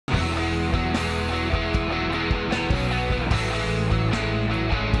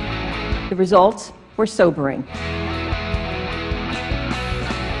The results were sobering.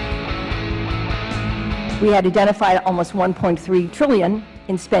 We had identified almost $1.3 trillion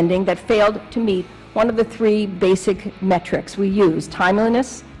in spending that failed to meet one of the three basic metrics we use: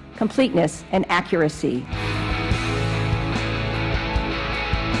 timeliness, completeness, and accuracy.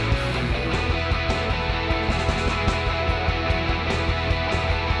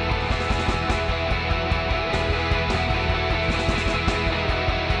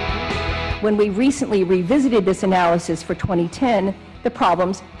 When we recently revisited this analysis for 2010, the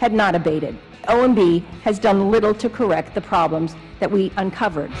problems had not abated. OMB has done little to correct the problems that we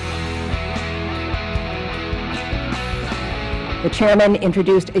uncovered. The chairman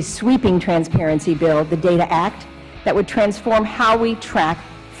introduced a sweeping transparency bill, the Data Act, that would transform how we track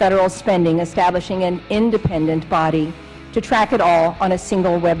federal spending, establishing an independent body to track it all on a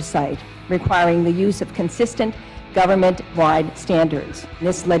single website, requiring the use of consistent government-wide standards.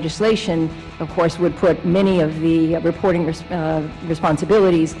 This legislation, of course, would put many of the reporting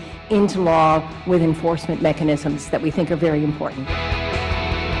responsibilities into law with enforcement mechanisms that we think are very important.